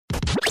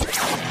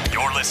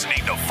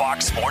listening to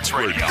Fox Sports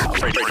Radio.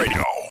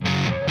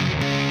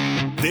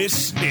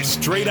 This is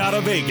Straight Outta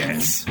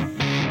Vegas.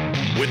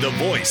 With the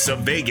voice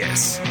of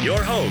Vegas,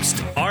 your host,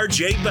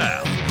 RJ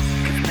Bell.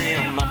 Give me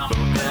a number,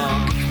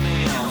 girl. Give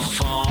me a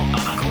phone.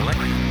 I'm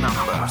collecting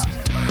numbers.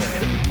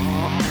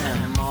 More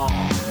and more.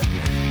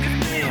 Give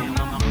me a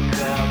number,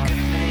 girl.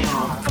 Give me a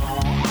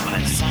phone.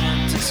 I'm a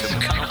scientist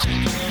who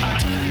counting. I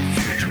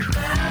future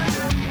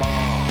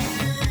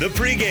more. The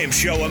pregame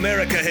show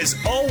America has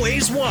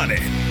always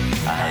wanted.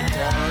 I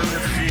tell the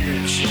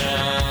future.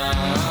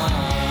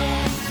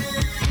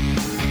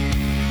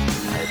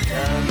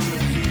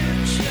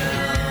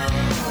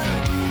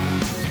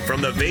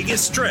 From the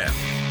Vegas Strip,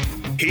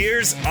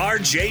 here's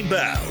RJ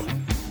Bell.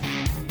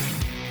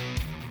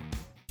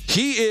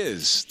 He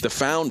is the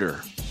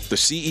founder, the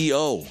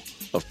CEO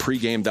of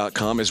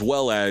pregame.com, as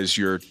well as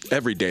your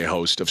everyday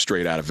host of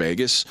Straight Outta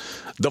Vegas,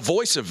 the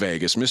voice of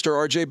Vegas, Mr.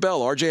 RJ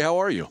Bell. RJ, how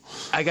are you?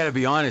 I got to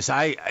be honest.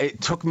 It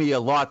took me a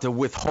lot to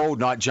withhold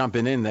not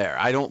jumping in there.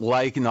 I don't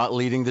like not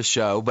leading the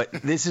show, but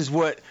this is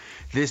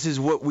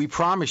what we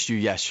promised you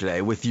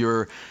yesterday with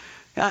your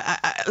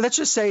let's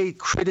just say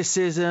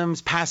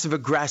criticisms, passive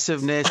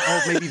aggressiveness.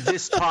 Oh, maybe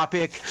this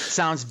topic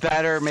sounds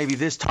better. Maybe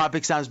this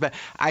topic sounds better.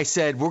 I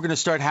said we're going to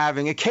start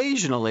having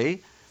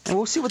occasionally, and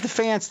we'll see what the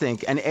fans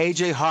think, an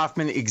A.J.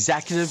 Hoffman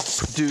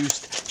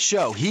executive-produced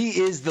show.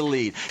 He is the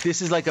lead.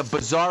 This is like a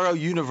bizarro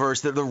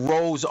universe that the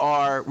roles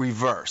are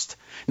reversed.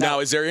 Now,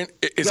 is there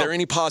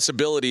any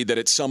possibility that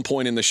at some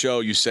point in the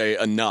show you say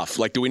enough?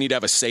 Like, do we need to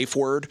have a safe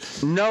word?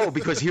 No,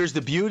 because here's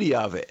the beauty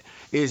of it.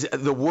 Is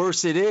the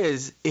worse it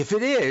is, if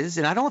it is,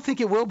 and I don't think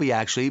it will be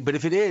actually, but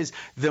if it is,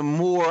 the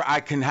more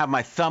I can have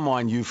my thumb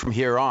on you from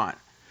here on.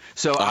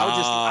 So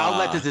I'll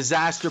let the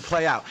disaster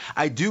play out.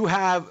 I do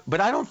have, but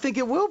I don't think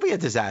it will be a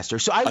disaster.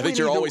 So I think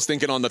you're always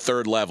thinking on the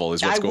third level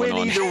is what's going on.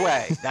 I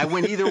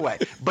win either way.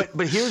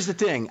 But here's the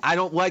thing. I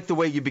don't like the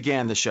way you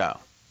began the show.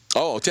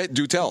 Oh,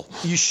 do tell.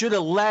 You should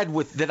have led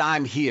with that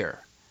I'm here,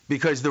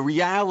 because the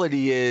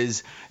reality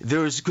is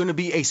there's going to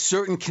be a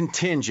certain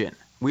contingent.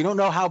 We don't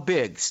know how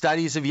big.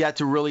 Studies have yet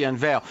to really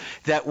unveil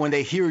that when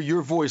they hear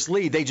your voice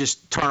lead, they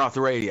just turn off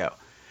the radio.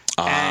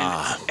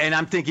 And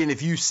I'm thinking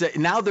if you say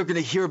now they're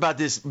going to hear about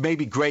this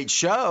maybe great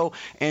show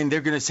and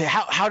they're going to say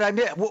how did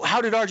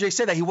RJ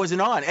say that he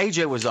wasn't on?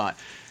 AJ was on.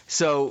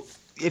 So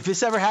if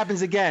this ever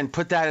happens again,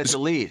 put that as the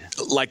lead.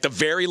 Like the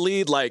very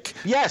lead, like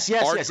yes.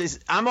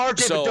 I'm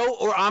RJ,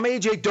 or I'm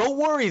AJ. Don't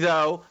worry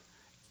though,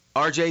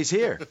 RJ's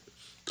here.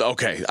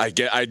 Okay,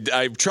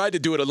 I tried to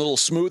do it a little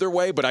smoother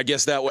way, but I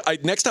guess that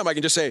next time I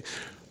can just say,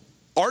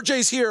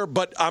 RJ's here,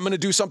 but I'm going to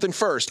do something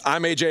first.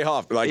 I'm AJ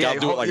Hoffman. I'll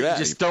do it like that.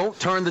 Just don't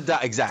turn the dial.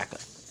 Exactly.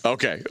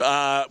 Okay.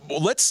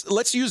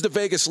 Let's use the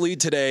Vegas lead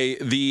today.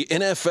 The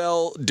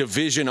NFL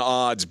division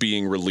odds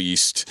being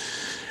released.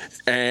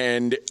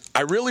 And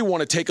I really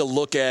want to take a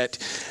look at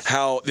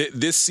how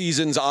this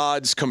season's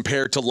odds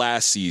compare to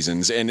last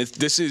season's. And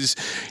this is,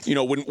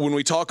 when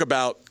we talk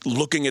about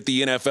looking at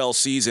the NFL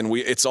season,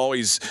 it's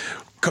always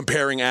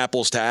comparing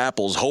apples to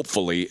apples,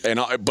 hopefully.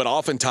 But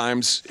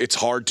oftentimes it's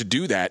hard to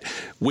do that.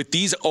 With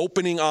these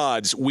opening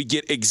odds, we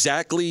get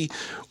exactly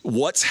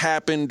what's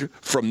happened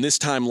from this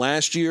time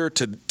last year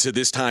to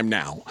this time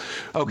now.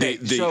 Okay,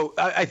 so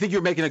I think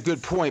you're making a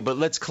good point, but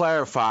let's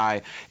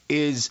clarify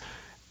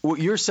what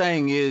you're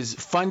saying is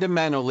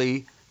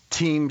fundamentally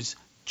teams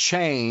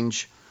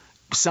change.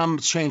 Some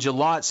change a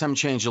lot, some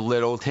change a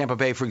little. Tampa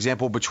Bay, for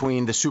example,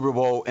 between the Super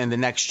Bowl and the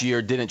next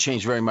year didn't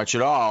change very much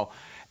at all.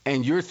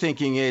 And your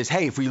thinking is,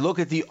 hey, if we look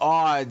at the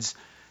odds,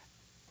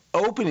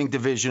 opening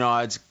division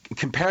odds,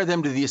 compare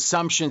them to the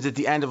assumptions at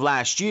the end of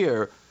last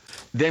year,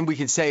 then we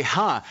can say,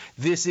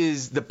 this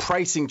is the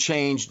pricing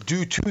change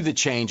due to the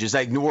changes,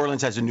 like New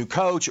Orleans has a new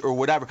coach or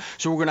whatever.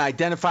 So we're going to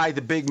identify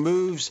the big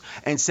moves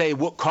and say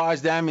what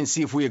caused them and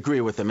see if we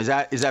agree with them. Is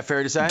that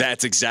fair to say?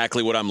 That's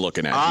exactly what I'm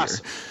looking at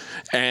awesome.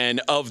 here.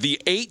 And of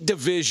the 8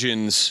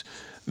 divisions,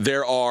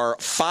 there are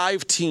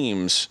 5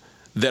 teams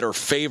that are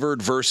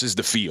favored versus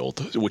the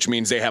field, which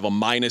means they have a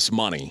minus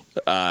money.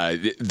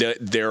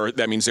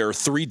 That means there are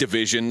 3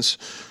 divisions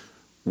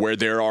where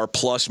there are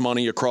plus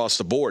money across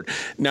the board.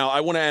 Now,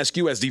 I want to ask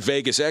you, as the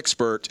Vegas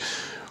expert,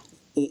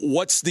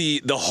 what's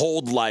the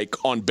hold like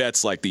on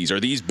bets like these?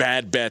 Are these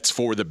bad bets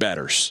for the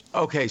bettors?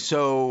 Okay,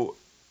 so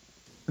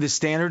the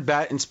standard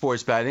bet in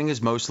sports betting,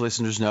 as most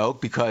listeners know,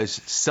 because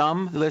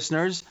some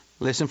listeners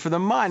listen for the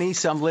money,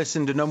 some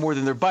listen to no more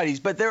than their buddies,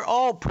 but they're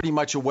all pretty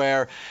much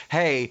aware,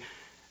 hey,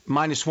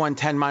 minus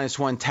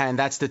 110,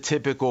 that's the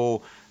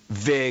typical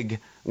VIG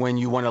when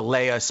you want to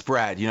lay a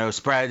spread.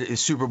 Spread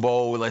is Super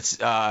Bowl. Let's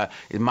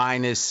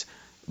minus.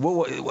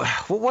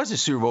 What was the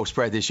Super Bowl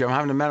spread this year? I'm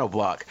having a mental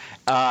block.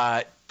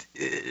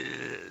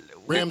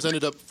 Rams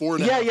ended up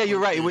 4.5. Yeah, you're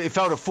right. It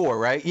fell to 4,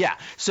 right? Yeah.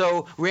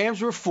 So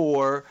Rams were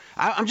 4.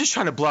 I'm just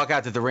trying to block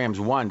out that the Rams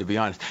won, to be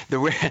honest. The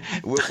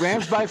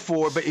Rams by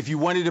 4, but if you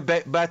wanted to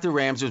bet the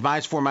Rams, it was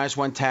minus 4, minus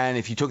 110.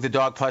 If you took the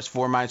dog plus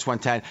 4, minus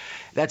 110,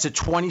 that's a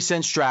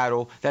 20-cent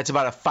straddle. That's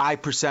about a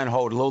 5%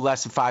 hold, a little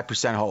less than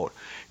 5% hold.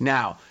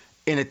 Now,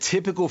 in a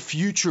typical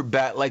future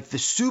bet like the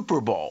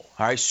Super Bowl,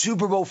 all right,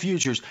 Super Bowl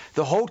futures,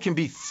 the hold can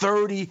be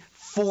 30,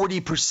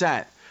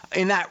 40%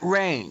 in that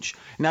range.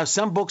 Now,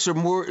 some books are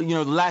more,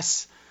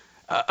 less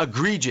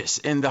egregious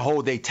in the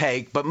hold they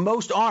take, but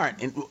most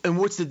aren't. And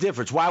what's the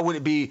difference? Why would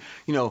it be,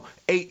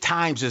 8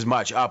 times as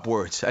much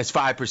upwards as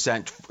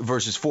 5%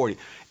 versus 40?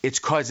 It's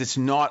because it's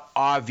not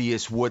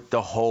obvious what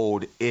the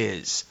hold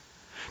is.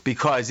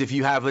 Because if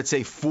you have, let's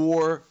say,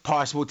 4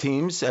 possible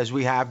teams, as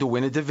we have, to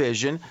win a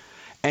division,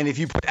 and if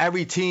you put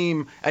every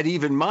team at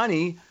even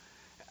money,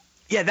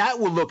 yeah, that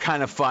would look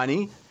kind of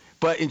funny.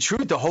 But in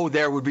truth, the hold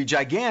there would be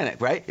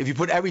gigantic, right? If you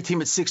put every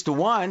team at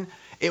 6-1,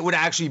 it would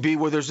actually be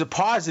where there's a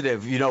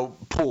positive,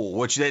 pool,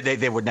 which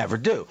they would never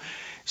do.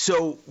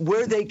 So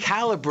where they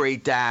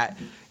calibrate that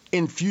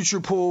in future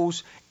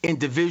pools, in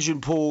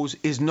division pools,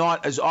 is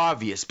not as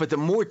obvious. But the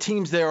more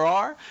teams there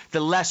are, the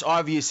less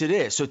obvious it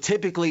is. So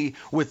typically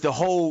with the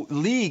whole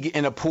league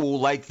in a pool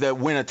like the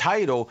win a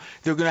title,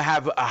 they're going to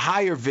have a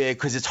higher VIG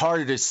because it's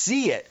harder to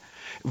see it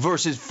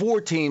versus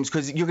 4 teams,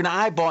 because you're going to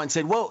eyeball and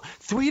say, well,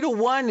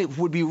 3-1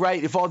 would be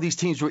right if all these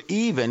teams were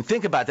even.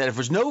 Think about that. If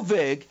there's no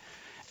VIG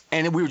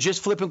and we were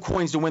just flipping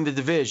coins to win the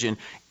division,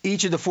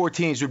 each of the 4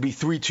 teams would be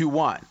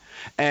 3-2-1.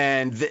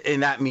 And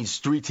that means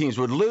 3 teams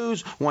would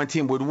lose, 1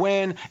 team would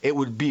win. It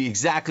would be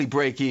exactly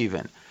break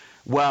even.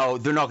 Well,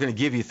 they're not going to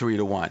give you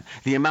 3-1.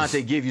 The amount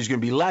they give you is going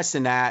to be less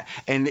than that,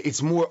 and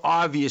it's more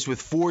obvious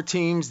with 4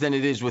 teams than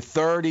it is with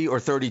 30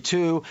 or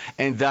 32,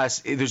 and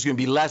thus there's going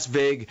to be less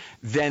VIG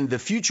than the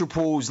future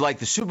pools like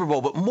the Super Bowl,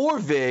 but more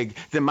VIG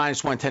than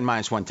 -110,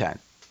 -110.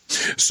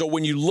 So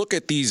when you look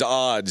at these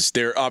odds,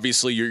 they're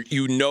obviously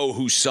you know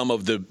who some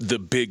of the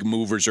big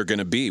movers are going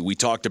to be. We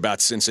talked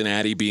about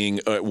Cincinnati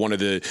being one of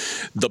the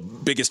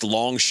biggest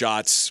long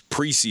shots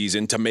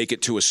preseason to make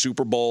it to a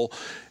Super Bowl.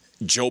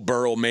 Joe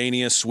Burrow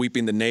mania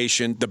sweeping the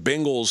nation. The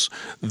Bengals,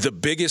 the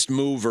biggest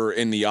mover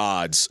in the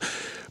odds.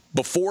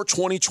 Before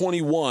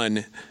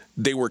 2021,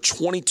 they were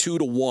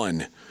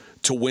 22-1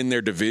 to win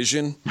their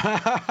division.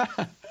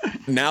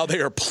 Now they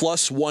are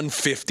plus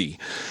 150,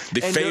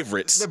 the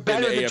favorites they're in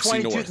better the than AFC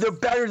 22, North. They're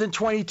better than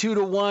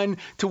 22-1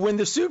 to win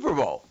the Super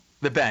Bowl.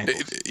 The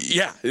Bengals.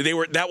 Yeah, they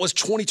were. That was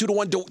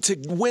 22-1 to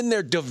win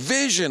their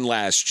division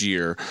last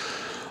year.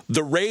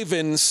 The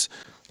Ravens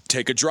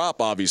take a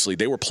drop, obviously.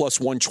 They were plus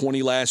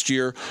 120 last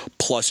year,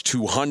 plus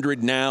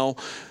 200 now.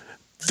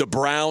 The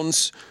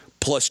Browns,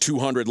 plus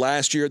 200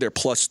 last year. They're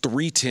plus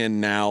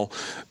 310 now.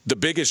 The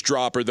biggest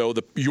dropper, though,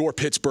 your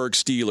Pittsburgh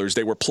Steelers.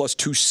 They were plus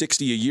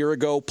 260 a year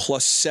ago,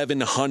 plus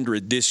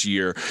 700 this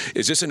year.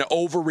 Is this an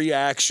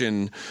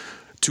overreaction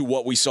to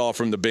what we saw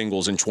from the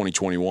Bengals in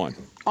 2021?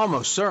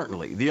 Almost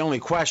certainly. The only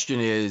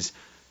question is,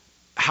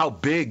 how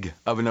big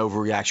of an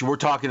overreaction? We're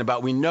talking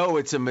about, we know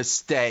it's a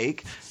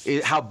mistake.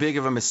 How big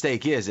of a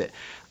mistake is it?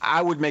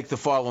 I would make the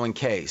following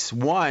case.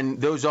 One,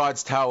 those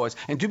odds tell us,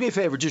 and do me a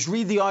favor, just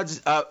read the odds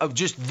of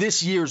just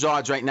this year's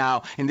odds right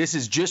now, and this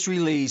is just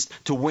released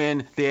to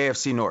win the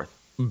AFC North.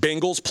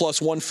 Bengals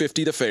plus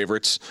 150, the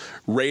favorites.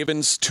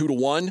 Ravens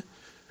 2-1.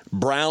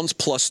 Browns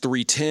plus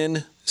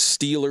 310.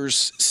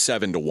 Steelers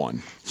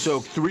 7-1. So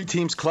 3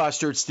 teams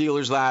clustered,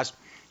 Steelers last.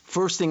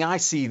 First thing I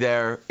see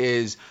there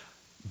is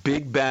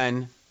Big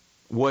Ben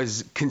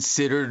was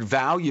considered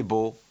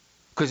valuable,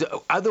 because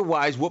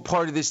otherwise, what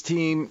part of this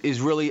team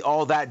is really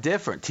all that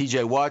different?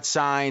 T.J. Watt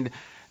signed.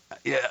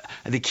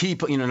 The key,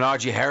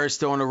 Najee Harris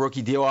still on a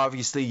rookie deal,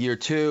 obviously, year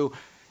 2.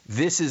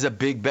 This is a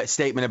big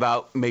statement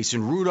about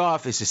Mason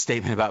Rudolph. It's a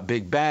statement about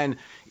Big Ben,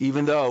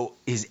 even though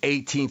his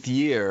 18th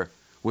year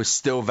was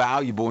still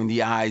valuable in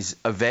the eyes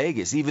of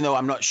Vegas. Even though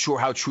I'm not sure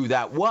how true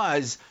that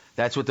was,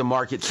 that's what the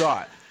market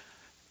thought.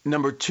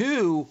 Number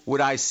 2,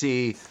 what I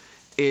see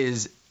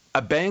is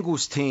a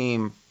Bengals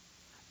team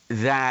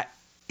that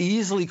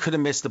easily could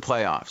have missed the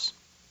playoffs.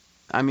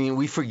 I mean,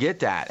 we forget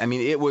that. I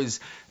mean, it was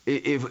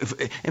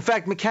in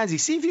fact, Mackenzie,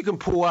 see if you can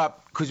pull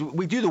up, because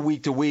we do the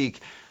week to week.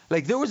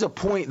 Like, there was a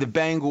point the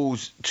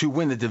Bengals to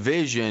win the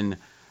division,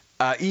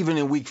 even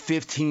in week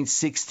 15,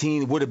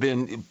 16, would have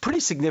been pretty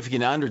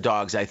significant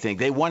underdogs, I think.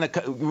 They won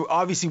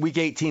obviously week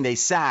 18 they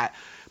sat.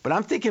 But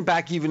I'm thinking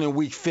back even in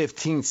week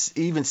 15,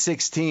 even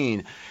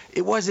 16,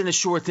 it wasn't a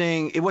sure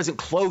thing. It wasn't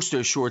close to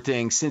a sure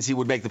thing since he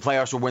would make the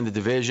playoffs or win the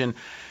division.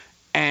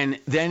 And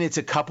then it's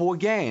a couple of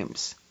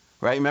games,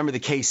 right? Remember the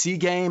KC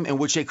game in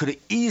which they could have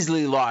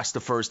easily lost the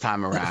first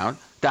time around,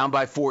 down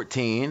by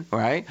 14,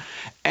 right?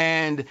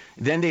 And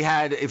then they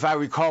had, if I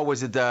recall,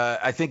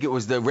 I think it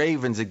was the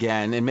Ravens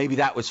again, and maybe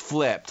that was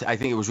flipped. I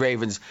think it was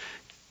Ravens,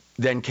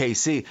 then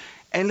KC.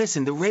 And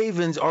listen, the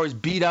Ravens are as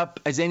beat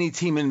up as any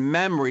team in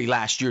memory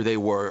last year. They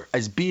were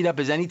as beat up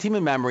as any team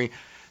in memory.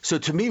 So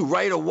to me,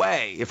 right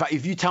away,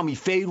 if you tell me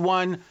fade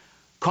one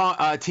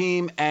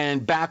team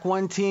and bet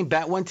one team,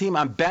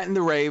 I'm betting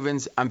the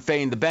Ravens. I'm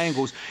fading the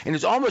Bengals. And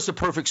it's almost a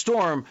perfect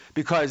storm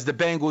because the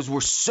Bengals were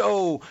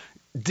so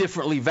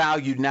differently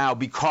valued now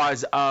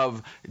because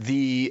of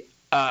the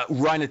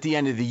run at the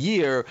end of the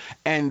year,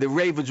 and the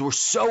Ravens were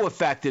so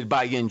affected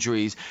by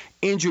injuries.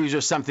 Injuries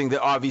are something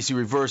that obviously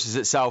reverses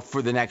itself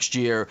for the next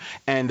year,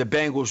 and the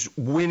Bengals'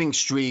 winning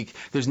streak,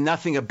 there's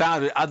nothing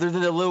about it other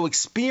than a little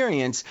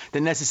experience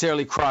that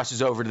necessarily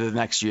crosses over to the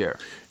next year.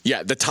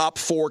 Yeah, the top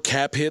 4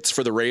 cap hits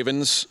for the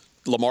Ravens,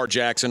 Lamar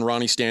Jackson,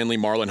 Ronnie Stanley,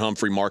 Marlon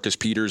Humphrey, Marcus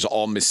Peters,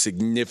 all missed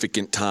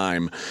significant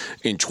time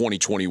in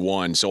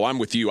 2021. So I'm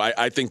with you.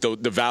 I think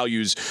the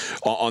values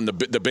on the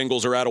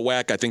Bengals are out of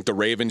whack. I think the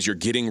Ravens, you're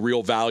getting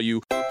real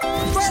value.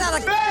 Straight out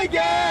of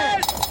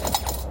Vegas!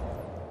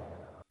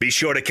 Be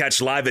sure to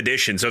catch live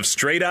editions of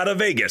Straight Outta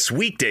Vegas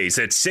weekdays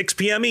at 6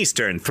 p.m.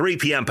 Eastern, 3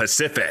 p.m.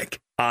 Pacific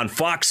on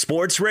Fox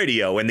Sports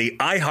Radio and the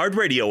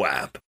iHeartRadio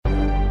app.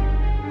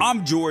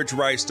 I'm George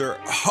Reister,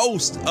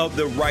 host of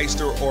the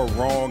Reister or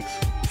Wrong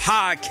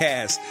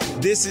podcast.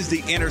 This is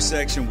the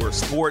intersection where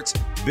sports,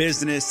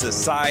 business,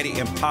 society,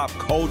 and pop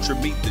culture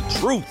meet the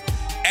truth.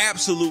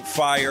 Absolute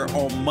fire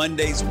on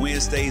Mondays,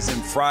 Wednesdays,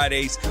 and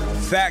Fridays.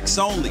 Facts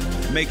only.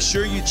 Make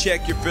sure you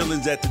check your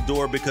feelings at the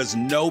door because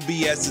no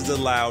BS is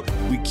allowed.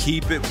 We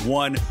keep it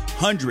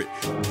 100.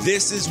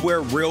 This is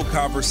where real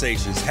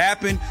conversations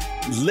happen.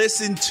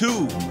 Listen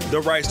to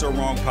the Right or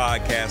Wrong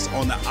podcast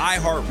on the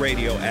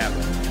iHeartRadio app,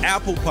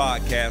 Apple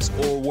Podcasts,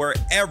 or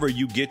wherever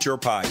you get your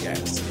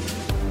podcasts.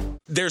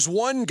 There's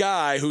one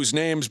guy whose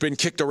name's been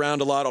kicked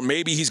around a lot, or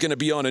maybe he's going to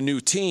be on a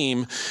new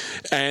team,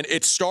 and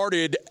it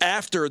started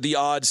after the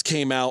odds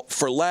came out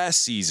for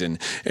last season,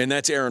 and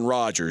that's Aaron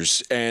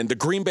Rodgers. And the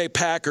Green Bay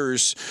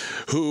Packers,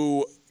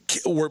 who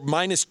were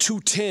minus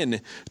 210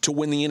 to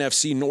win the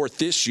NFC North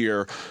this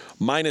year,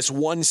 minus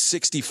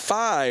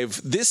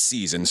 165 this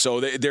season.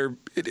 So they're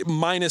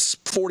minus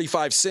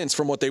 45 cents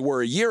from what they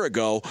were a year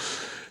ago.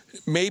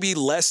 Maybe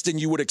less than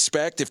you would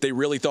expect if they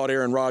really thought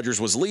Aaron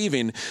Rodgers was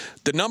leaving.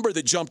 The number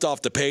that jumped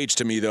off the page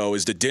to me, though,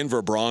 is the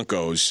Denver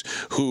Broncos,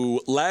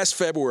 who last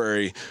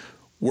February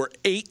were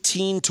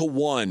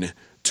 18-1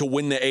 to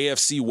win the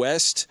AFC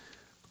West.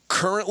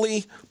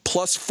 Currently,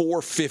 plus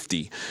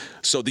 450.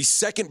 So the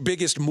second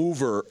biggest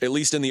mover, at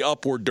least in the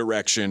upward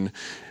direction,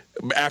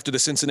 after the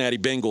Cincinnati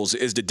Bengals,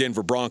 is the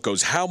Denver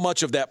Broncos. How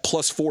much of that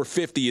plus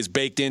 450 is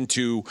baked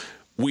into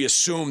we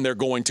assume they're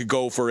going to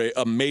go for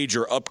a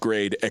major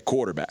upgrade at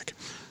quarterback?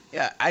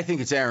 Yeah, I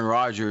think it's Aaron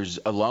Rodgers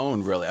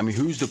alone, really. I mean,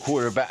 who's the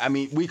quarterback? I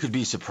mean, we could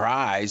be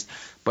surprised,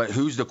 but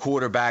who's the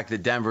quarterback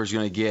that Denver's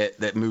going to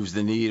get that moves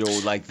the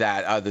needle like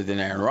that other than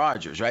Aaron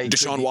Rodgers, right?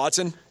 Deshaun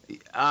Watson?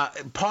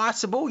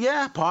 Possible,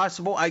 yeah,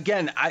 possible.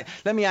 Again,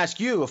 let me ask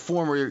you, a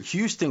former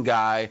Houston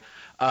guy,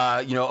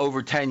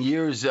 over 10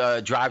 years,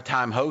 drive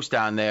time host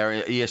down there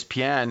at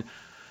ESPN,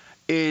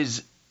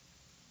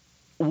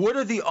 what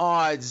are the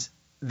odds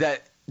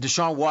that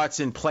Deshaun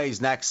Watson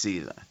plays next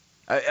season?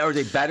 Are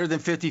they better than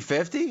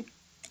 50-50?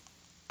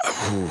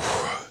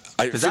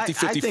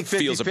 50-50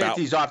 feels about.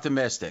 50-50 is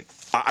optimistic.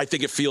 I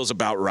think it feels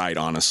about right,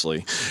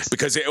 honestly,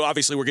 because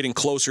obviously we're getting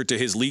closer to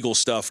his legal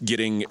stuff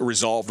getting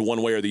resolved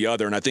one way or the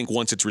other, and I think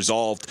once it's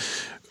resolved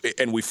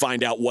and we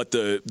find out what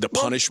the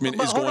punishment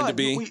is going to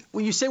be.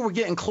 When you say we're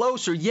getting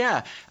closer,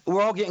 yeah,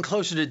 we're all getting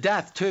closer to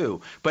death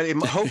too, but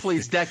hopefully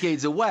it's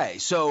decades away.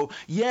 So,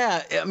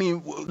 yeah, I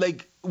mean,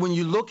 like when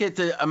you look at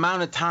the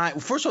amount of time,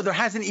 first of all, there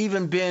hasn't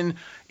even been,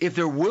 if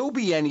there will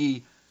be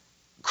any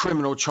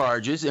criminal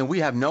charges, and we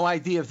have no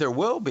idea if there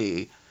will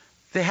be,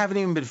 they haven't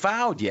even been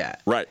filed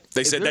yet. Right.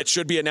 They said that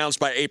should be announced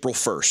by April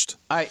 1st.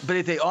 All right, but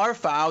if they are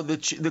filed,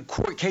 the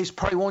court case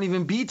probably won't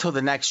even be till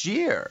the next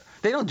year.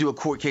 They don't do a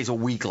court case a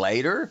week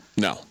later.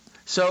 No.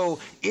 So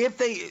if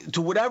they,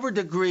 to whatever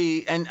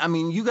degree, and I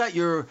mean, you got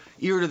your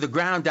ear to the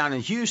ground down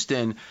in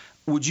Houston,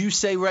 would you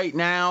say right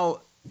now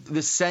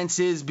the sense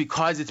is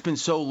because it's been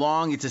so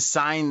long, it's a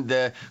sign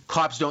the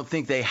cops don't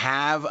think they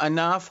have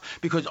enough?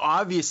 Because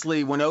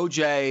obviously when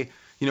OJ,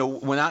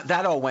 when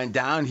that all went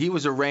down, he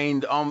was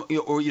arraigned,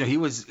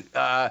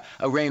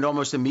 arraigned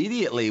almost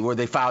immediately, where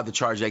they filed the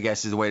charge, I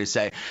guess is the way to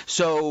say.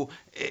 So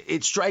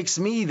it strikes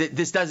me that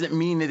this doesn't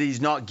mean that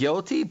he's not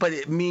guilty, but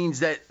it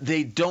means that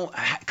they don't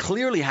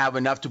clearly have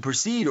enough to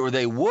proceed, or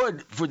they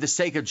would for the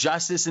sake of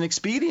justice and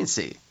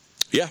expediency.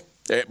 Yeah.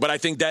 But I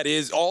think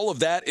all of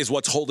that is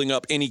what's holding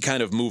up any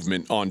kind of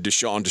movement on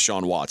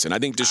Deshaun Watson. I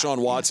think Deshaun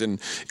Watson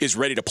is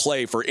ready to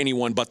play for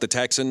anyone but the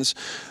Texans.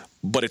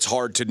 But it's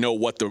hard to know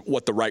what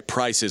the right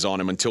price is on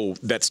him until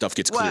that stuff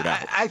gets cleared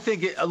out. I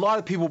think a lot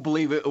of people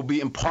believe it will be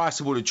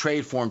impossible to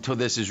trade for him until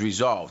this is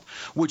resolved,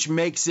 which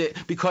makes it,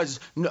 because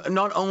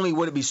not only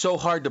would it be so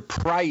hard to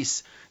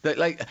price that,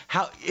 like,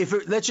 how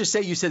let's just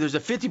say you said there's a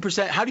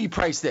 50%. How do you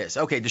price this?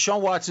 Okay,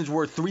 Deshaun Watson's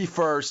worth 3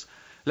 firsts.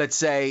 Let's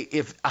say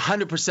if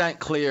 100%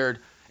 cleared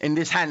and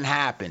this hadn't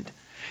happened.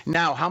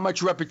 Now, how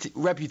much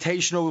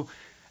reputational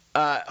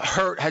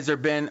hurt has there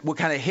been? What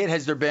kind of hit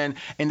has there been?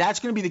 And that's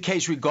going to be the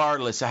case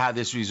regardless of how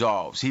this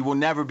resolves. He will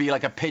never be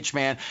like a pitch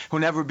man. He'll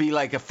never be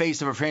like a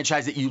face of a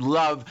franchise that you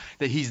love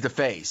that he's the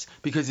face,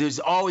 because there's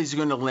always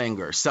going to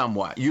linger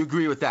somewhat. You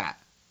agree with that?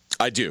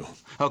 I do.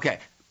 Okay.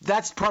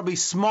 That's probably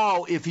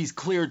small if he's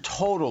cleared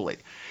totally.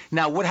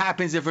 Now, what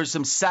happens if there's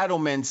some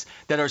settlements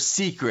that are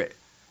secret?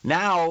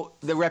 Now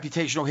the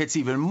reputational hits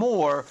even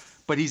more,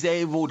 but he's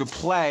able to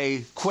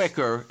play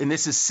quicker, and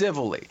this is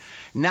civilly.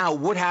 Now,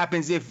 what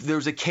happens if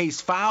there's a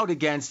case filed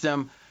against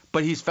him,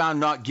 but he's found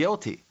not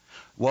guilty?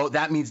 Well,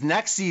 that means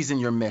next season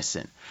you're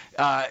missing,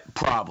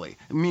 probably,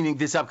 meaning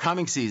this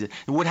upcoming season.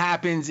 And what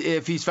happens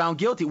if he's found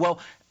guilty? Well,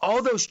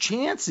 all those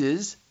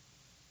chances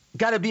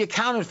got to be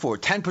accounted for.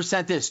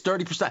 10% this,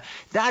 30%.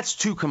 That's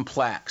too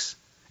complex.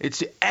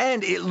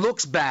 And it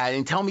looks bad.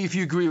 And tell me if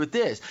you agree with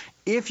this.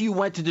 If you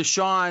went to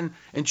Deshaun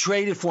and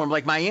traded for him,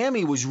 like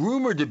Miami was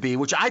rumored to be,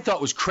 which I thought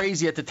was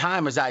crazy at the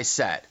time, as I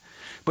said.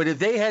 But if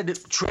they had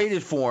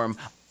traded for him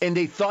and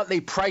they thought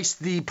they priced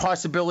the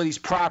possibilities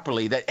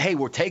properly, that, hey,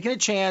 we're taking a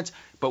chance,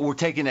 but we're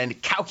taking a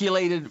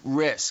calculated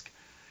risk,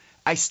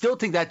 I still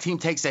think that team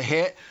takes a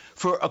hit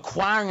for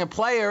acquiring a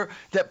player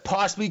that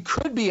possibly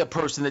could be a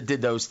person that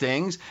did those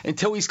things.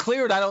 Until he's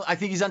cleared, I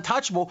think he's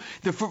untouchable.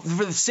 For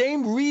the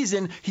same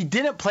reason he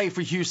didn't play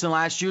for Houston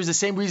last year is the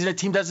same reason a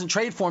team doesn't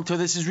trade for him until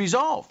this is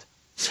resolved.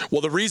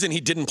 Well, the reason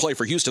he didn't play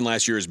for Houston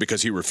last year is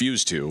because he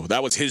refused to.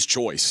 That was his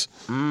choice.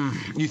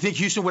 You think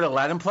Houston would have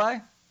let him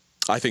play?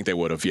 I think they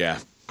would have, yeah.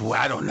 Boy,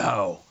 I don't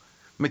know.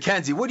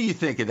 Mackenzie, what do you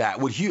think of that?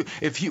 What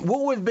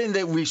would have been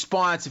the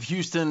response if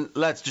Houston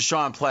lets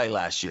Deshaun play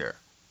last year?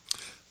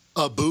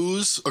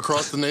 Boos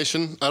across the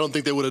nation. I don't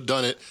think they would have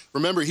done it.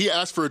 Remember, he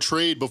asked for a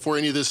trade before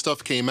any of this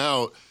stuff came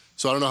out,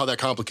 so I don't know how that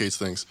complicates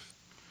things.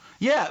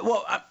 Yeah,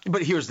 well,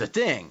 but here's the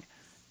thing.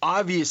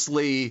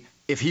 Obviously,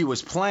 if he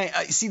was playing,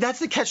 see, that's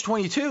the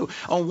catch-22.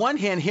 On one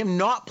hand, him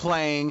not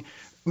playing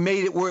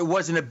made it where it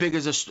wasn't as big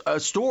as a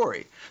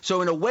story.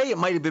 So in a way, it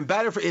might have been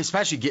better for,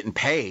 especially getting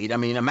paid. I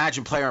mean,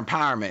 imagine player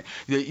empowerment.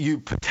 You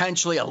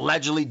potentially,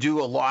 allegedly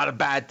do a lot of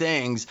bad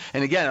things,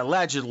 and again,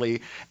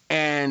 allegedly,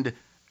 and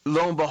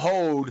lo and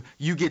behold,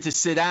 you get to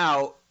sit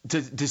out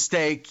to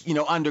stay,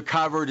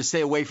 undercover, to stay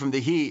away from the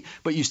heat,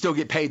 but you still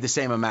get paid the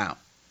same amount.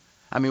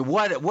 I mean,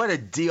 what a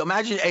deal!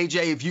 Imagine,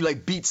 AJ, if you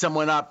beat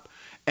someone up,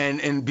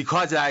 and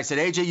because of that, I said,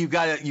 AJ, you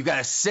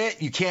gotta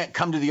sit, you can't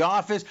come to the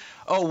office.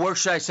 Oh, where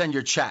should I send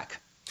your check?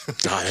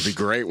 God, that'd be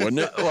great, wouldn't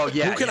it? Well,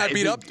 yeah. Who can I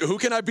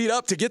beat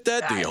up to get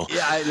that deal?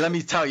 Let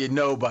me tell you,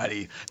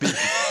 nobody,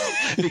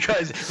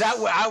 because that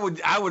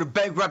I would have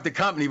bankrupted the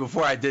company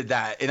before I did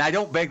that, and I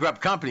don't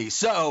bankrupt companies,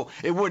 so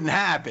it wouldn't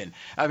happen.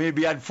 I mean, it'd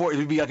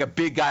be like a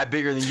big guy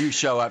bigger than you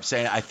show up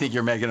saying, "I think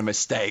you're making a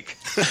mistake."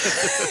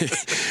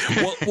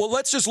 well,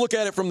 let's just look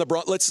at it from the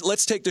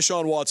let's take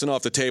Deshaun Watson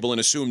off the table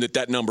and assume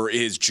that number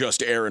is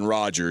just Aaron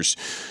Rodgers.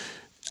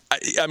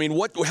 I mean,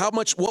 what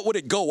would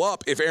it go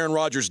up if Aaron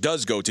Rodgers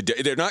does go to?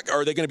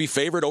 Are they going to be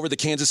favored over the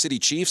Kansas City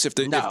Chiefs if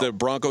the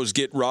Broncos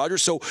get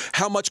Rodgers? So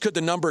how much could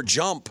the number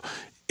jump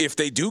if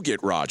they do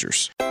get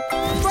Rodgers?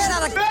 Straight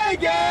out of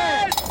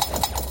Vegas!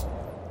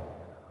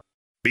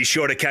 Be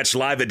sure to catch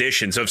live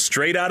editions of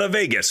Straight Outta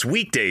Vegas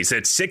weekdays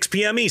at 6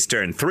 p.m.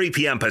 Eastern, 3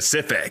 p.m.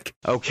 Pacific.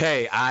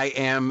 Okay, I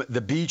am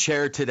the B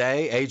chair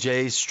today.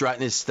 AJ's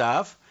strutting his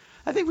stuff.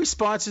 I think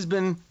response has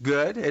been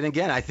good. And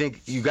again, I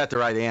think you got the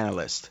right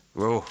analyst.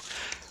 But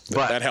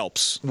that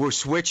helps. We're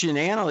switching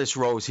analyst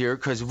roles here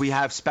because we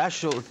have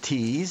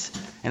specialties,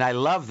 and I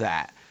love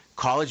that.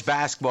 College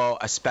basketball,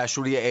 a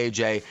specialty of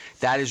AJ.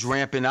 That is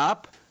ramping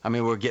up. I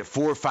mean, we'll get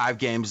 4 or 5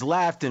 games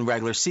left in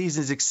regular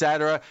seasons,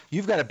 etc.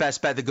 You've got a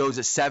best bet that goes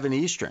at 7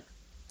 Eastern.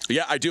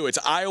 Yeah, I do. It's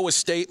Iowa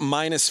State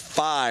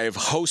 -5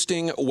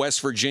 hosting West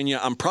Virginia.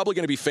 I'm probably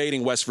going to be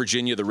fading West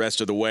Virginia the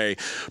rest of the way,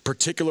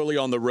 particularly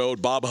on the road.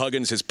 Bob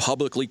Huggins has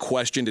publicly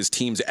questioned his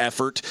team's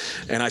effort,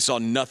 and I saw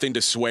nothing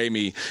to sway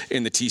me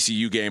in the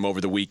TCU game over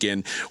the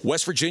weekend.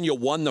 West Virginia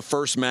won the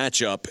first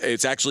matchup.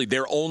 It's actually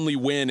their only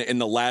win in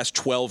the last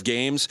 12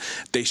 games.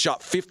 They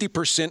shot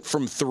 50%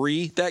 from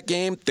 3 that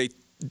game. They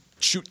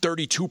shoot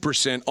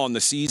 32% on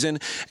the season,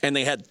 and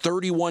they had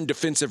 31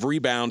 defensive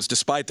rebounds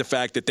despite the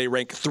fact that they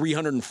rank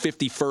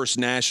 351st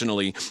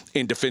nationally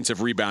in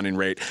defensive rebounding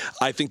rate.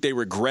 I think they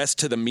regressed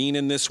to the mean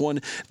in this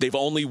one. They've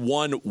only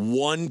won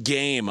 1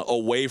 game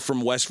away from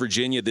West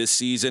Virginia this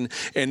season,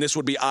 and this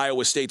would be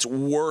Iowa State's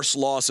worst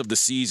loss of the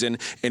season,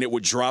 and it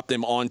would drop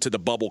them onto the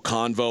bubble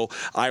convo.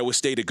 Iowa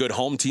State, a good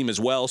home team as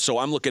well, so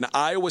I'm looking at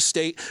Iowa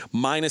State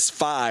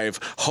 -5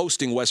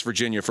 hosting West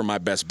Virginia for my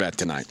best bet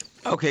tonight.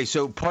 Okay,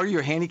 so part of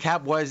your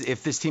handicap was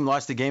if this team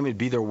lost the game, it'd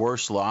be their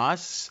worst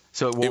loss,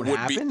 so it won't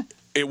happen?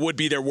 It would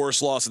be their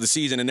worst loss of the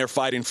season, and they're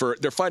fighting for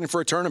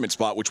a tournament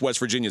spot, which West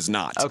Virginia's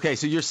not. Okay,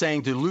 so you're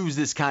saying to lose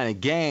this kind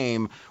of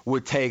game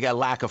would take a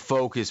lack of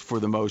focus for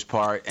the most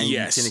part, and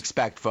yes, you can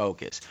expect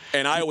focus.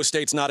 And Iowa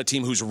State's not a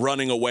team who's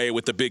running away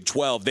with the Big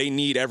 12. They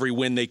need every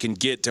win they can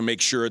get to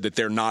make sure that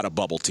they're not a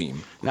bubble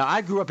team. Now,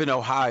 I grew up in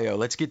Ohio.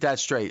 Let's get that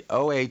straight,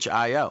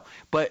 Ohio.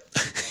 But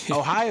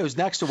Ohio's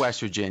next to West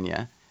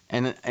Virginia.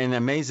 And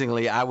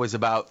amazingly, I was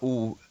about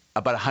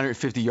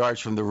 150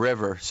 yards from the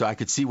river, so I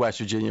could see West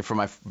Virginia from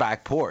my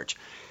back porch.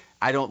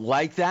 I don't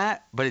like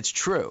that, but it's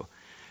true.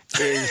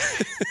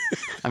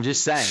 I'm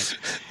just saying.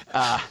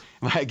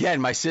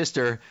 Again, my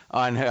sister,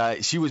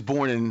 she was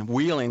born in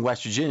Wheeling,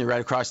 West Virginia,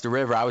 right across the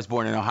river. I was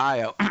born in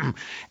Ohio.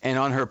 And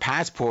on her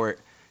passport,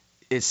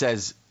 it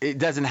says it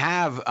doesn't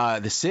have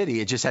the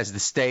city. It just has the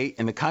state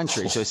and the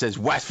country. So it says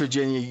West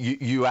Virginia,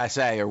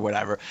 USA, or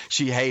whatever.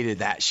 She hated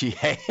that.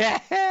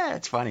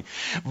 It's funny,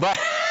 but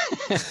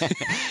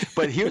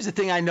but here's the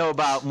thing I know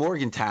about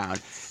Morgantown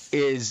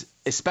is,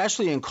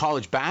 especially in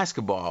college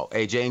basketball,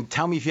 AJ, and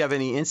tell me if you have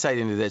any insight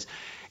into this.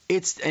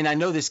 And I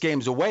know this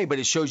game's away, but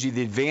it shows you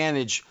the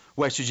advantage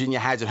West Virginia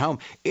has at home.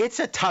 It's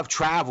a tough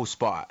travel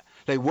spot.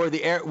 Like where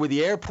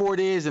the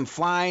airport is and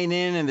flying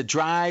in and the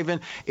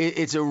driving,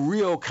 it's a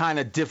real kind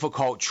of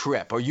difficult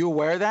trip. Are you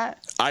aware of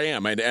that? I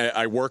am.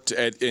 I worked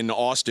in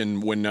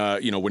Austin when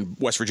when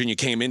West Virginia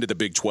came into the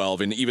Big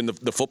 12, and even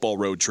the football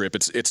road trip.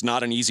 It's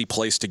not an easy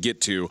place to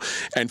get to.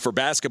 And for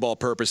basketball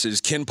purposes,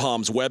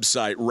 KenPom's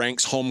website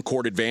ranks home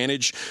court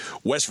advantage.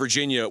 West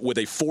Virginia with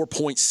a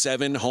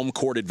 4.7 home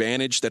court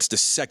advantage. That's the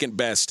second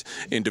best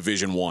in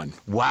Division I.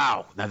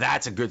 Wow. Now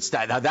that's a good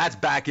stat. Now that's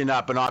backing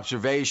up an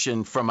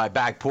observation from my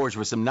back porch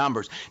with some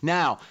numbers.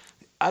 Now,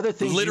 other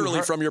things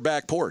literally from your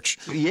back porch.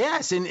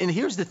 Yes, and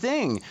here's the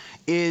thing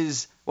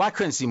is, well, I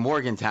couldn't see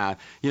Morgantown.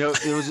 There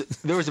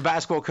was a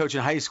basketball coach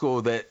in high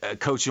school that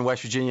coached in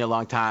West Virginia a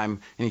long time,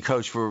 and he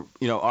coached for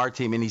our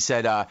team, and he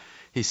said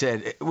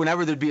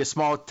whenever there'd be a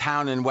small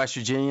town in West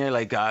Virginia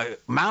like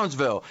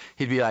Moundsville,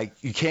 he'd be like,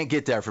 you can't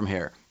get there from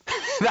here.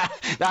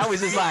 That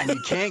was his line.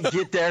 You can't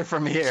get there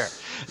from here.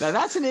 Now,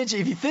 that's an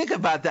interesting. If you think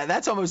about that,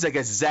 that's almost like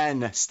a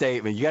Zen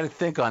statement. You got to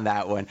think on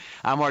that one.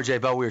 I'm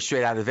RJ Bell. We're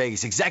straight out of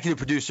Vegas. Executive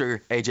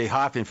producer AJ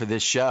Hoffman for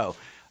this show.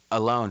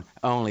 Alone,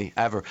 only,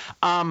 ever.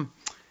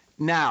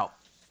 Now,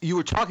 you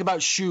were talking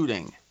about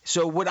shooting.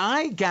 So what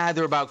I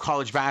gather about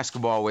college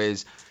basketball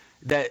is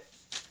that,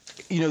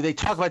 they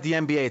talk about the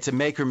NBA. It's a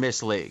make or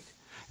miss league.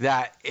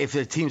 That if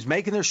the team's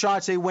making their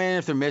shots, they win.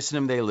 If they're missing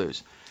them, they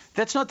lose.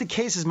 That's not the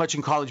case as much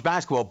in college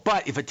basketball,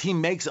 but if a team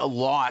makes a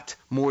lot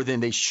more than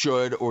they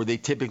should or they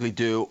typically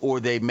do, or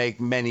they make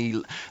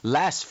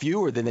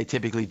fewer than they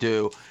typically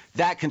do,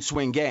 that can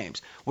swing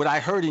games. What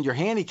I heard in your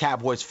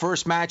handicap was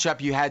first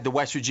matchup, you had the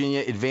West Virginia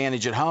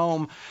advantage at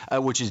home,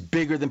 which is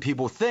bigger than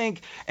people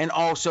think, and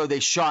also they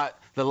shot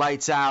the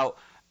lights out.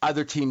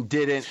 Other team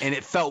didn't, and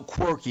it felt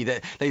quirky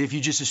that if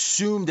you just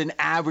assumed an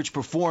average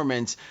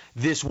performance,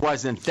 this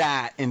wasn't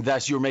that, and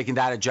thus you're making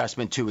that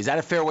adjustment too. Is that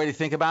a fair way to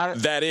think about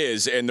it? That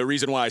is, and the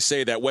reason why I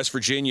say that, West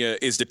Virginia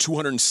is the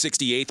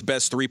 268th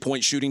best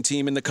three-point shooting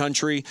team in the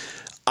country.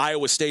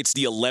 Iowa State's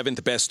the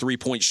 11th best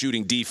three-point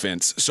shooting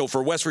defense. So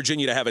for West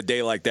Virginia to have a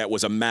day like that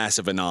was a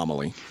massive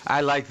anomaly. I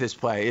like this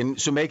play. And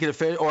so make it a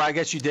fair, or I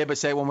guess you did, but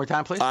say it one more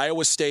time, please.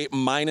 Iowa State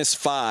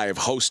 -5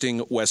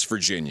 hosting West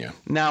Virginia.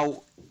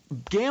 Now,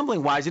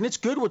 gambling wise, and it's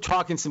good we're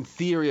talking some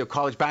theory of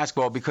college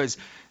basketball, because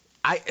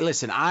I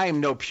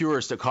am no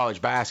purist of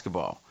college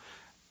basketball,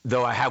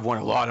 though I have won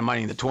a lot of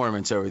money in the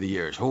tournaments over the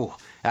years. Ooh,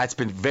 that's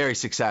been very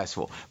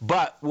successful.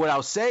 But what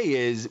I'll say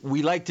is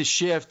we like to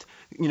shift,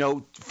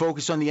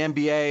 focus on the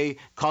NBA,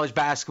 college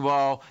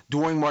basketball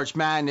during March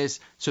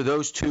Madness. So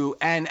those two,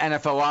 and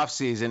NFL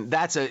offseason.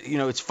 That's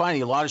it's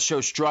funny. A lot of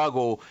shows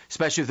struggle,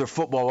 especially if they're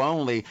football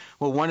only.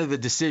 Well, one of the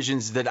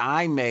decisions that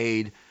I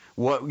made,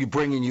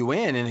 bringing you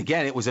in, and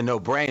again, it was a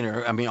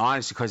no-brainer. I mean,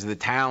 honestly, because of the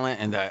talent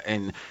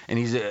and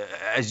he's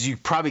as you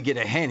probably get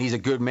a hint, he's a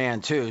good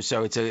man too.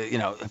 So it's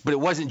but it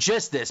wasn't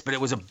just this, but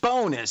it was a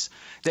bonus.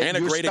 And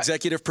a great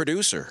executive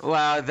producer.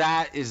 Well,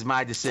 that is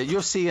my decision.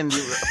 You'll see in the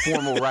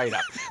formal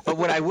write-up. But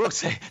what I will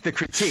say, the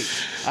critique.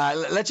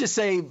 Let's just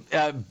say,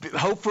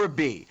 hope for a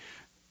B.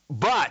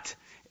 But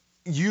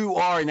you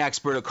are an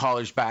expert at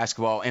college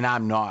basketball, and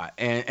I'm not.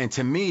 And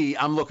to me,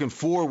 I'm looking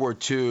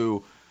forward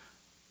to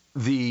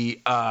the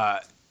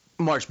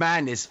March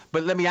Madness.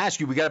 But let me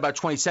ask you, we got about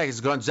 20 seconds.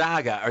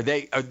 Gonzaga,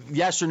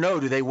 yes or no,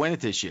 do they win it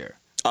this year?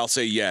 I'll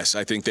say yes.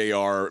 I think they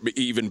are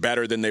even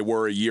better than they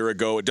were a year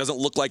ago. It doesn't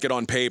look like it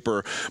on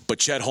paper, but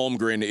Chet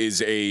Holmgren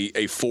is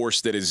a force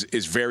that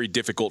is very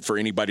difficult for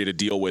anybody to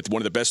deal with. One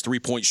of the best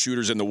three-point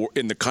shooters in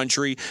the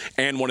country,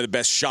 and one of the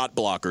best shot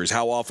blockers.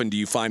 How often do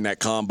you find that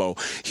combo?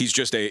 He's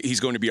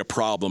going to be a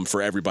problem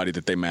for everybody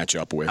that they match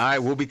up with. All right,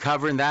 we'll be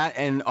covering that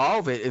and all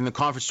of it in the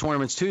conference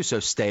tournaments too, so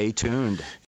stay tuned.